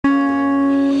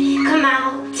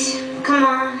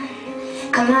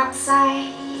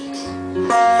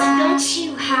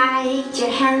hide your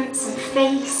handsome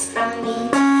face from me.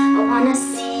 I wanna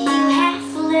see you half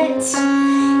lit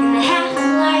in the half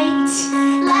light,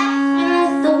 laughing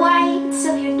with the whites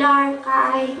of your dark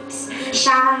eyes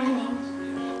shining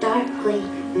darkly.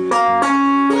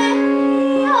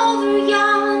 Way over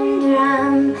yonder,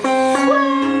 I'm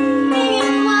waiting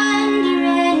and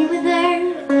wondering whither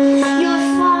your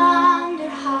fonder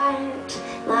heart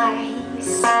lies.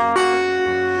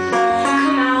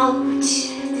 Come out,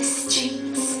 the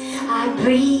streets are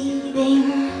breathing,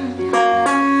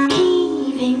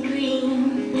 heaving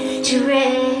green to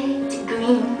red to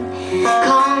green.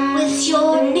 Come with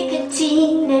your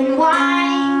nicotine and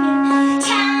wine and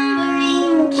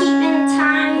tambourine, keeping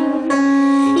time.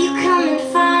 You come and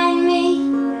find me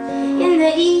in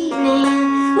the evening.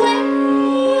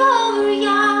 Way over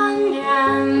yonder,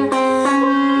 I'm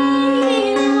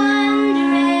waiting and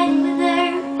wondering whither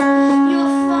your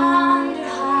fonder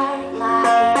heart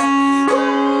lies.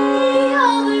 Way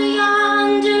over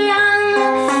yonder, I'm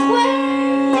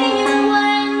waiting and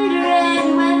wondering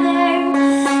whether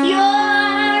your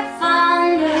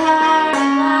fonder heart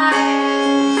lies.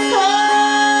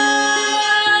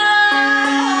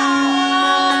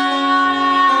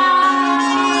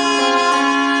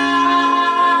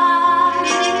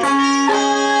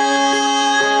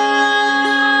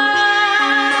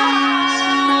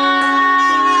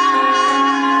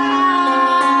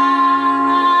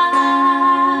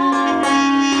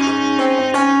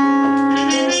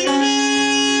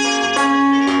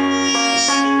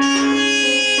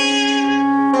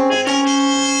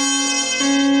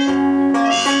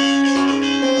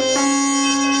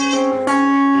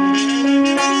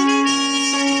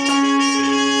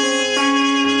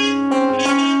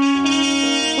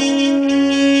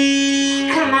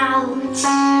 Come out,